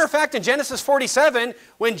 As a matter of fact, in Genesis 47,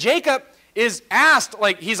 when Jacob is asked,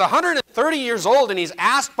 like he's 130 years old and he's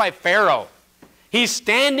asked by Pharaoh. He's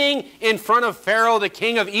standing in front of Pharaoh, the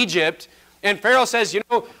king of Egypt, and Pharaoh says,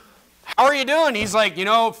 how are you doing? He's like,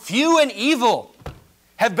 few and evil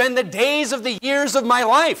have been the days of the years of my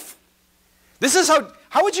life. This is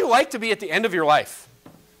how would you like to be at the end of your life?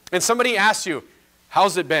 And somebody asks you,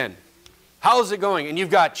 how's it been? How's it going? And you've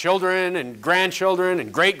got children and grandchildren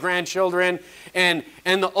and great-grandchildren, and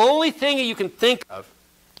the only thing you can think of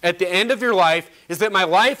at the end of your life is that my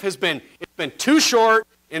life it's been too short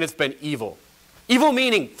and it's been evil. Evil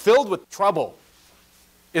meaning filled with trouble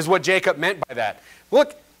is what Jacob meant by that.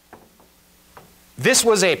 Look, this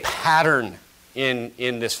was a pattern in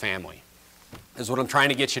this family, is what I'm trying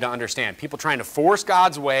to get you to understand. People trying to force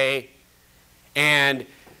God's way, and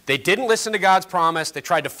they didn't listen to God's promise. They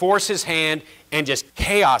tried to force his hand, and just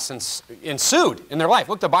chaos ensued in their life.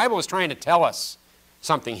 Look, the Bible is trying to tell us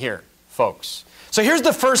something here, folks. So here's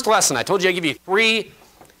the first lesson. I told you I'd give you 3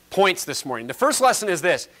 points this morning. The first lesson is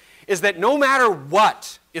this, is that no matter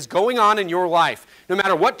what is going on in your life, no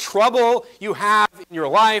matter what trouble you have in your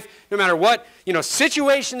life, no matter what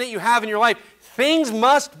situation that you have in your life, things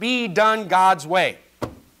must be done God's way.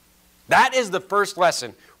 That is the first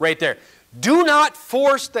lesson right there. Do not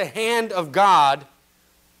force the hand of God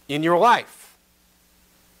in your life.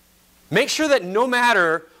 Make sure that no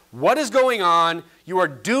matter what is going on, you are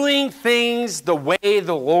doing things the way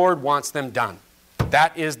the Lord wants them done.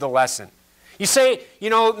 That is the lesson. You say,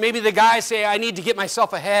 maybe the guys say, I need to get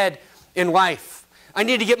myself ahead in life. I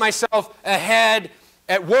need to get myself ahead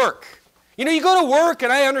at work. You go to work,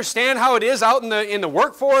 and I understand how it is out in the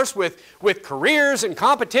workforce with careers and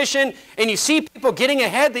competition, and you see people getting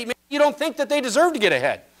ahead that maybe you don't think that they deserve to get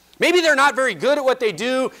ahead. Maybe they're not very good at what they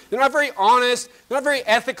do. They're not very honest. They're not very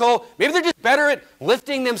ethical. Maybe they're just better at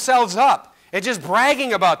lifting themselves up and just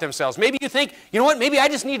bragging about themselves. Maybe you think, maybe I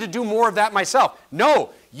just need to do more of that myself.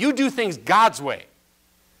 No, you do things God's way,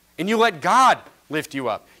 and you let God lift you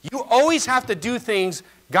up. You always have to do things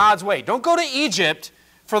God's way. Don't go to Egypt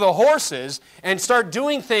for the horses and start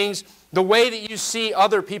doing things the way that you see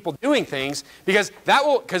other people doing things, because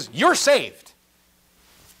you're saved.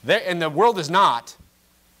 And the world is not.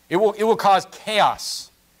 It will cause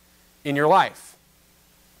chaos in your life.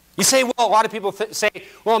 You say, well, a lot of people say,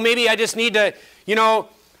 well, maybe I just need to, get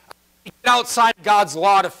outside God's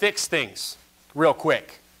law to fix things real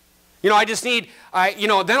quick. I just need,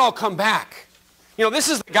 then I'll come back. This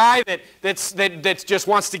is the guy that just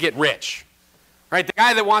wants to get rich. Right? The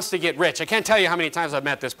guy that wants to get rich. I can't tell you how many times I've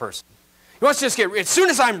met this person. He wants to just get rich. As soon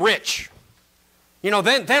as I'm rich,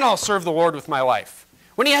 then I'll serve the Lord with my life.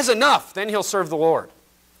 When he has enough, then he'll serve the Lord.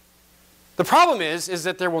 The problem is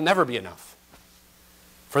that there will never be enough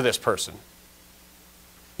for this person.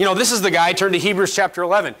 This is the guy, turn to Hebrews chapter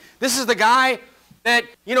 11. This is the guy that,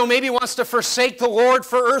 maybe wants to forsake the Lord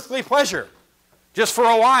for earthly pleasure, just for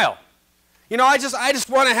a while. I just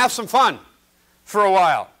want to have some fun for a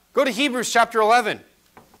while. Go to Hebrews chapter 11.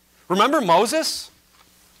 Remember Moses?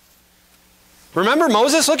 Remember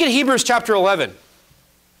Moses? Look at Hebrews chapter 11.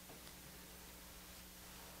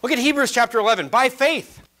 Look at Hebrews chapter 11. By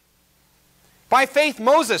faith,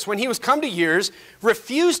 Moses, when he was come to years,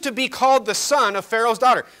 refused to be called the son of Pharaoh's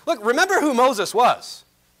daughter. Look, remember who Moses was.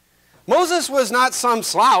 Moses was not some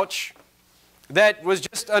slouch that was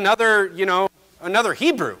just another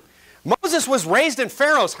Hebrew. Moses was raised in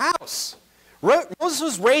Pharaoh's house. Moses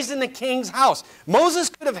was raised in the king's house. Moses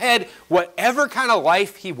could have had whatever kind of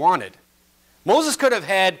life he wanted. Moses could have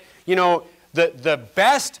had, the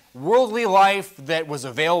best worldly life that was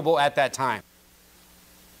available at that time.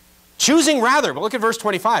 Choosing rather, but look at verse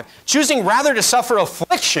 25, choosing rather to suffer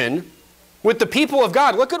affliction with the people of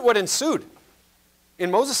God. Look at what ensued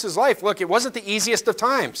in Moses' life. Look, it wasn't the easiest of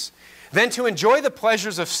times. Then to enjoy the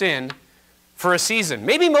pleasures of sin for a season.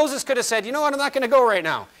 Maybe Moses could have said, I'm not going to go right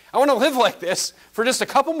now. I want to live like this for just a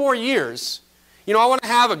couple more years, You know, I want to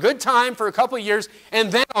have a good time for a couple of years,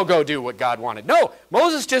 and then I'll go do what God wanted. No,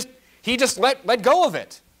 Moses just let go of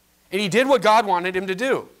it. And he did what God wanted him to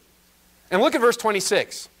do. And look at verse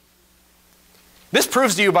 26. This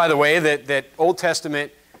proves to you, by the way, that Old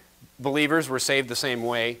Testament believers were saved the same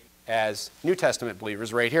way as New Testament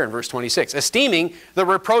believers right here in verse 26. Esteeming the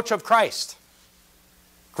reproach of Christ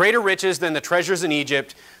greater riches than the treasures in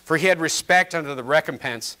Egypt, for he had respect unto the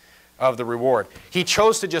recompense of the reward. He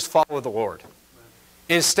chose to just follow the Lord.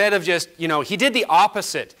 Instead of just, he did the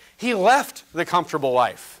opposite. He left the comfortable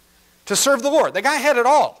life to serve the Lord. The guy had it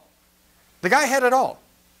all. The guy had it all.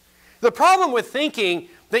 The problem with thinking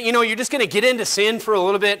that, you're just going to get into sin for a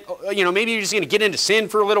little bit, maybe you're just going to get into sin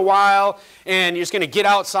for a little while, and you're just going to get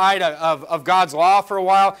outside of God's law for a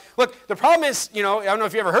while. Look, the problem is, I don't know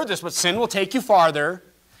if you ever heard this, but sin will take you farther.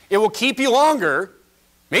 It will keep you longer,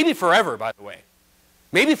 maybe forever, by the way.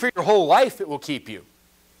 Maybe for your whole life it will keep you.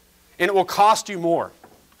 And it will cost you more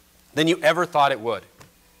than you ever thought it would.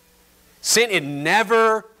 Sin, it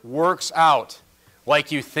never works out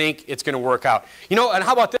like you think it's going to work out. And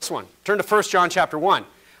how about this one? Turn to 1 John chapter 1.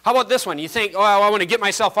 How about this one? You think, I want to get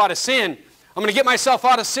myself out of sin. I'm going to get myself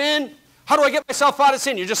out of sin. How do I get myself out of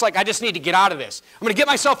sin? You're just like, I just need to get out of this. I'm going to get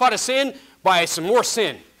myself out of sin by some more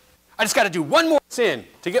sin. I just got to do one more sin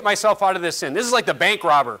to get myself out of this sin. This is like the bank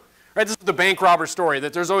robber. Right? This is the bank robber story,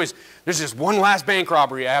 that there's just one last bank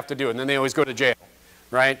robbery I have to do, and then they always go to jail.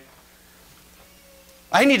 Right?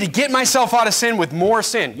 I need to get myself out of sin with more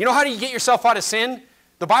sin. You know how do you get yourself out of sin?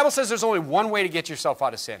 The Bible says there's only one way to get yourself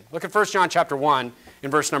out of sin. Look at 1 John chapter 1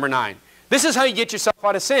 in verse number 9. This is how you get yourself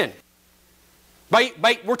out of sin.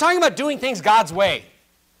 We're talking about doing things God's way.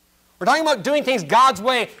 We're talking about doing things God's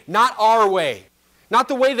way, not our way. Not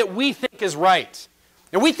the way that we think is right.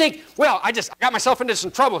 And we think, well, I got myself into some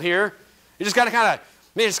trouble here. You just got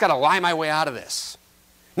to lie my way out of this.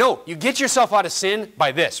 No, you get yourself out of sin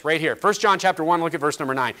by this, right here. 1 John chapter 1, look at verse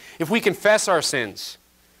number 9. If we confess our sins,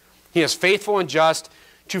 he is faithful and just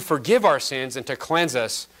to forgive our sins and to cleanse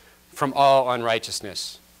us from all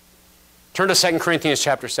unrighteousness. Turn to 2 Corinthians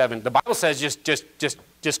chapter 7. The Bible says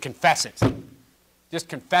just confess it. Just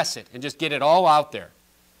confess it and just get it all out there.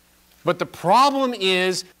 But the problem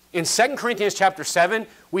is, in 2 Corinthians chapter 7,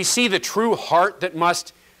 we see the true heart that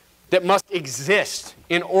must exist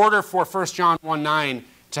in order for 1 John 1:9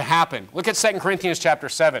 to happen. Look at 2 Corinthians chapter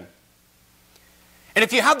 7. And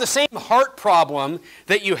if you have the same heart problem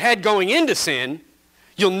that you had going into sin,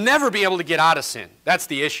 you'll never be able to get out of sin. That's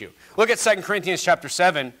the issue. Look at 2 Corinthians chapter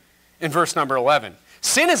 7 in verse number 11.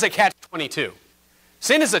 Sin is a catch-22.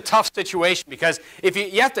 Sin is a tough situation because if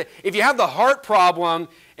you have the heart problem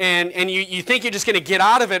and you think you're just going to get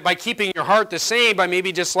out of it by keeping your heart the same, by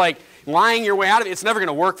maybe just like lying your way out of it, it's never going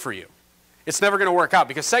to work for you. It's never going to work out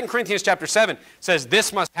because 2 Corinthians chapter 7 says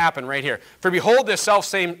this must happen right here. For behold this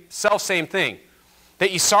self-same thing,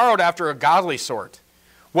 that ye sorrowed after a godly sort.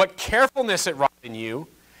 What carefulness it wrought in you,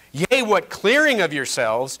 yea, what clearing of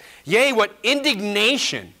yourselves, yea, what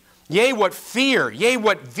indignation, yea, what fear, yea,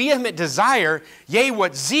 what vehement desire, yea,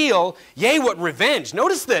 what zeal, yea, what revenge.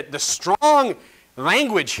 Notice the strong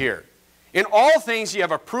language here. In all things ye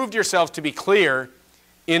have approved yourselves to be clear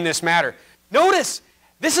in this matter. Notice,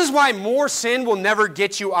 this is why more sin will never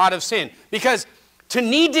get you out of sin. Because to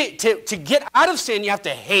get out of sin, you have to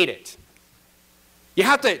hate it. You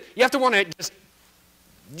have to want to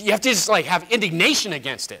just like have indignation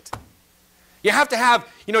against it. You have to have,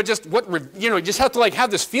 just have to like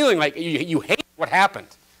have this feeling like you hate what happened.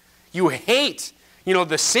 You hate,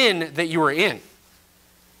 the sin that you were in.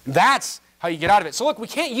 That's how you get out of it. So look, we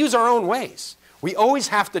can't use our own ways. We always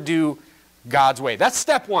have to do God's way. That's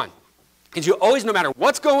step one. Is you always, no matter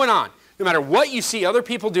what's going on, no matter what you see other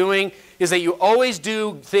people doing, is that you always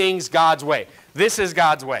do things God's way. This is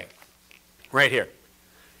God's way. Right here.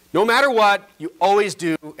 No matter what, you always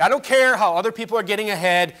do. I don't care how other people are getting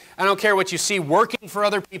ahead. I don't care what you see working for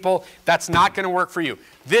other people. That's not going to work for you.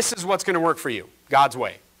 This is what's going to work for you. God's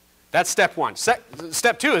way. That's step one.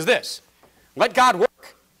 Step two is this. Let God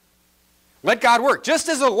work. Let God work. Just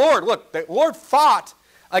as the Lord fought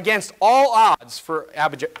against all odds for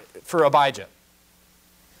Abijah.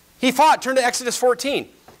 He fought. Turn to Exodus 14.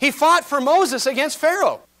 He fought for Moses against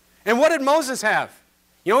Pharaoh. And what did Moses have?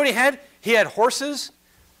 You know what he had? He had horses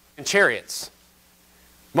and chariots.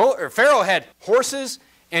 Pharaoh had horses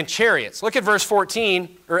and chariots. Look at verse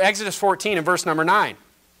 14, or Exodus 14 and verse number 9.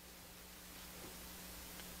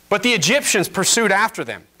 But the Egyptians pursued after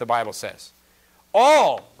them, the Bible says.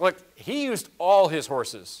 He used all his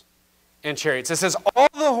horses and chariots. It says, all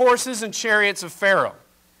the horses and chariots of Pharaoh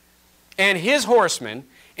and his horsemen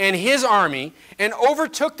and his army, and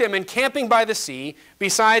overtook them encamping by the sea,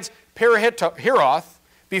 besides Pirahiroth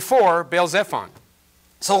before Baal-zephon.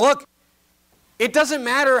 So look, it doesn't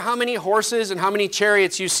matter how many horses and how many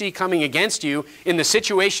chariots you see coming against you in the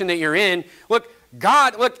situation that you're in. Look,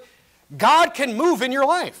 God can move in your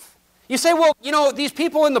life. You say, well, you know, these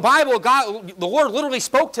people in the Bible, the Lord literally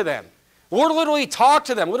spoke to them. The Lord literally talked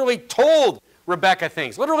to them, literally told Rebekah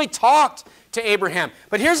things, literally talked to Abraham.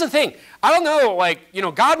 But here's the thing. I don't know, like, you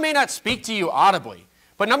know, God may not speak to you audibly.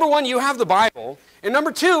 But number one, you have the Bible. And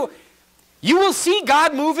number two, you will see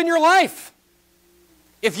God move in your life.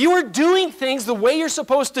 If you are doing things the way you're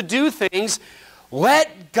supposed to do things,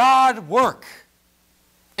 let God work.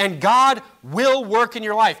 And God will work in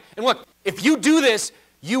your life. And look, if you do this,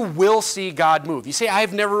 you will see God move. You say,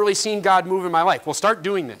 I've never really seen God move in my life. Well, start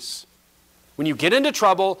doing this. When you get into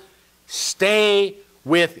trouble, stay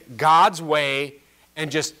with God's way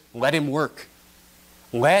and just let Him work.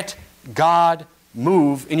 Let God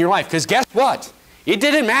move in your life. Because guess what? It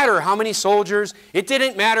didn't matter how many soldiers, it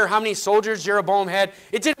didn't matter how many soldiers Jeroboam had,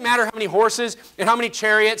 it didn't matter how many horses and how many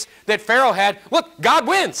chariots that Pharaoh had. Look, God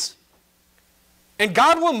wins. And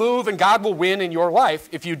God will move and God will win in your life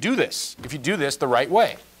if you do this the right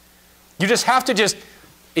way. You just have to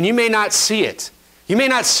and you may not see it. You may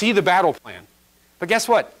not see the battle plan. But guess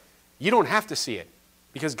what? You don't have to see it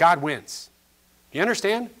because God wins. You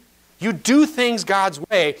understand? You do things God's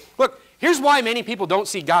way. Look, here's why many people don't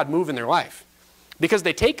see God move in their life. Because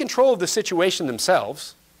they take control of the situation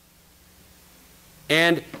themselves,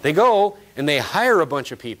 and they go and they hire a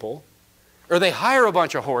bunch of people, or they hire a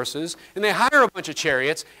bunch of horses, and they hire a bunch of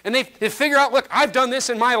chariots, and they figure out, look, I've done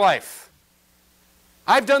this in my life.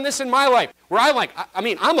 I've done this in my life. Where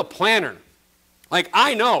I'm a planner. Like,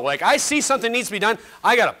 I know, like, I see something needs to be done,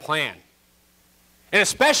 I got a plan. And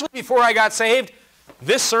especially before I got saved,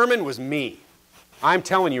 this sermon was me. I'm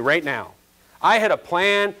telling you right now. I had a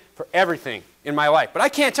plan for everything in my life. But I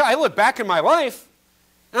can't tell. I look back in my life,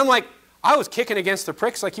 and I'm like, I was kicking against the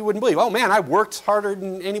pricks like you wouldn't believe. Oh, man, I worked harder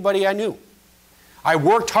than anybody I knew. I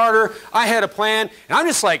worked harder. I had a plan. And I'm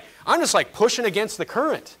just like pushing against the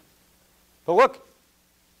current. But look,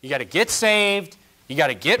 you got to get saved. You got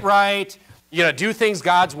to get right. You got to do things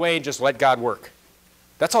God's way and just let God work.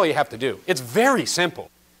 That's all you have to do. It's very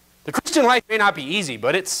simple. The Christian life may not be easy,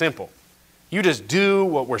 but it's simple. You just do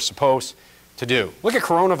what we're supposed to do. Look at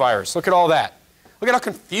coronavirus. Look at all that. Look at how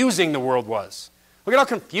confusing the world was. Look at how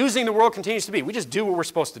confusing the world continues to be. We just do what we're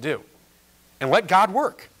supposed to do. And let God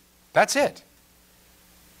work. That's it.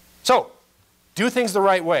 So, do things the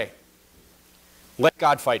right way. Let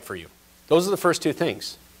God fight for you. Those are the first two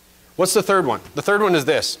things. What's the third one? The third one is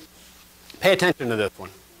this. Pay attention to this one.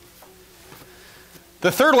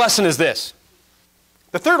 The third lesson is this.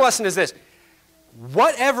 The third lesson is this.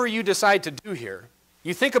 Whatever you decide to do here,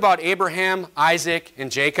 you think about Abraham, Isaac,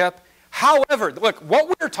 and Jacob. However, look,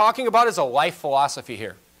 what we're talking about is a life philosophy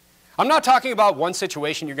here. I'm not talking about one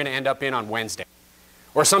situation you're going to end up in on Wednesday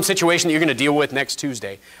or some situation that you're going to deal with next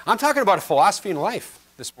Tuesday. I'm talking about a philosophy in life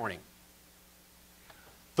this morning.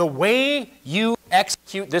 The way you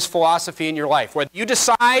execute this philosophy in your life, whether you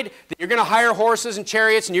decide that you're going to hire horses and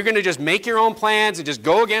chariots and you're going to just make your own plans and just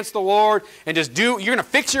go against the Lord and you're going to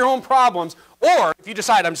fix your own problems, or if you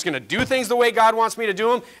decide I'm just going to do things the way God wants me to do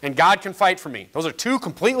them and God can fight for me. Those are two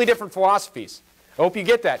completely different philosophies. I hope you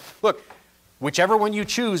get that. Look, whichever one you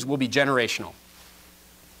choose will be generational.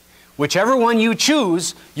 Whichever one you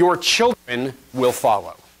choose, your children will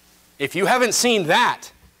follow. If you haven't seen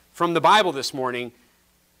that from the Bible this morning,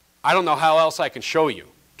 I don't know how else I can show you.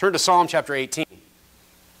 Turn to Psalm chapter 18.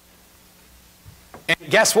 And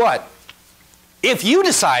guess what? If you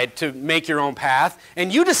decide to make your own path,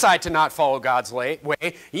 and you decide to not follow God's way,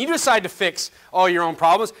 and you decide to fix all your own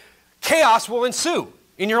problems, chaos will ensue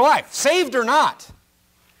in your life, saved or not.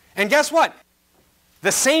 And guess what?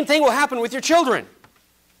 The same thing will happen with your children.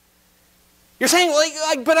 You're saying,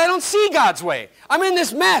 but I don't see God's way. I'm in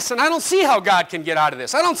this mess, and I don't see how God can get out of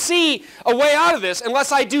this. I don't see a way out of this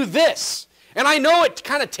unless I do this. And I know it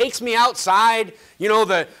kind of takes me outside,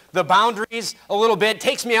 the boundaries a little bit,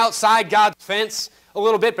 takes me outside God's fence a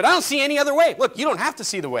little bit, but I don't see any other way. Look, you don't have to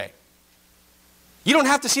see the way. You don't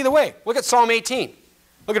have to see the way. Look at Psalm 18.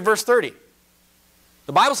 Look at verse 30.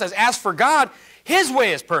 The Bible says, as for God, His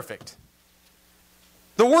way is perfect.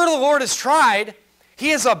 The word of the Lord is tried.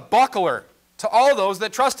 He is a buckler to all those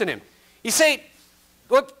that trust in Him. You say,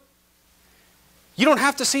 look, you don't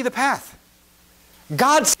have to see the path.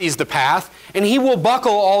 God sees the path, and He will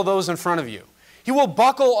buckle all those in front of you. He will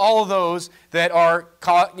buckle all of those that are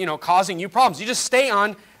causing you problems. You just stay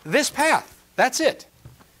on this path. That's it.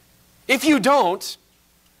 If you don't,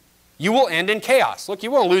 you will end in chaos. Look,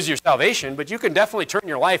 you won't lose your salvation, but you can definitely turn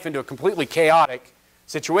your life into a completely chaotic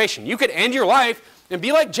situation. You could end your life and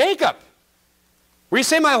be like Jacob, where you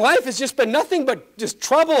say, my life has just been nothing but just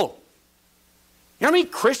trouble. You know how many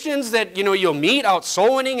Christians that you'll meet out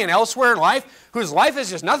soul winning and elsewhere in life whose life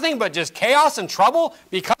is just nothing but just chaos and trouble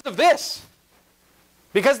because of this?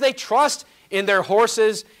 Because they trust in their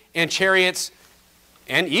horses and chariots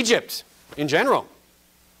and Egypt in general.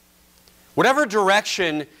 Whatever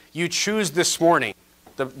direction you choose this morning,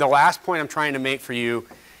 the last point I'm trying to make for you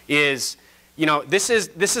is, this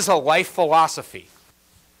is a life philosophy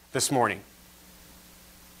this morning.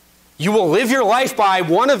 You will live your life by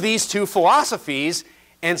one of these two philosophies,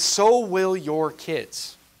 and so will your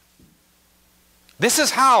kids. This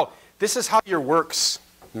is how your works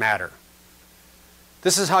matter.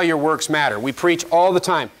 This is how your works matter. We preach all the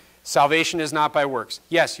time, salvation is not by works.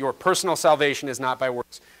 Yes, your personal salvation is not by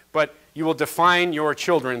works, but you will define your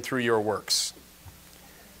children through your works.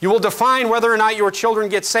 You will define whether or not your children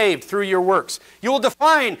get saved through your works. You will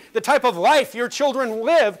define the type of life your children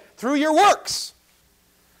live through your works.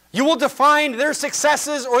 You will define their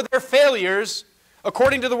successes or their failures,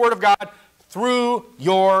 according to the Word of God, through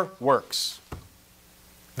your works.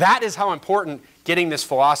 That is how important getting this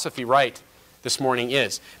philosophy right this morning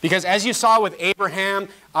is. Because as you saw with Abraham,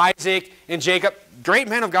 Isaac, and Jacob, great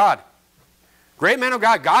men of God. Great men of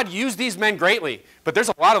God. God used these men greatly. But there's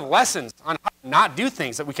a lot of lessons on how to not do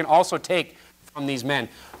things that we can also take from these men.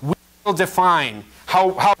 We will define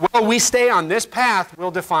how well we stay on this path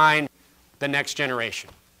will define the next generation.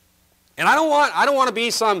 And I don't want to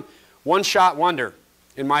be some one-shot wonder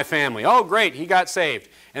in my family. Oh, great, he got saved.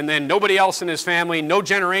 And then nobody else in his family, no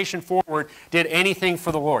generation forward, did anything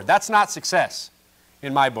for the Lord. That's not success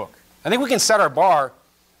in my book. I think we can set our bar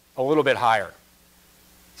a little bit higher.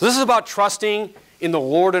 So this is about trusting in the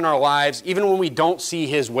Lord in our lives, even when we don't see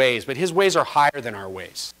His ways. But His ways are higher than our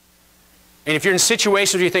ways. And if you're in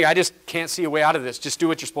situations where you think, I just can't see a way out of this, just do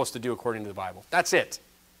what you're supposed to do according to the Bible. That's it.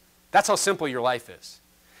 That's how simple your life is.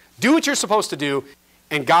 Do what you're supposed to do,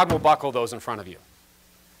 and God will buckle those in front of you.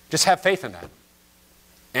 Just have faith in that.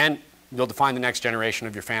 And you'll define the next generation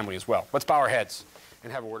of your family as well. Let's bow our heads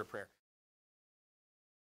and have a word of prayer.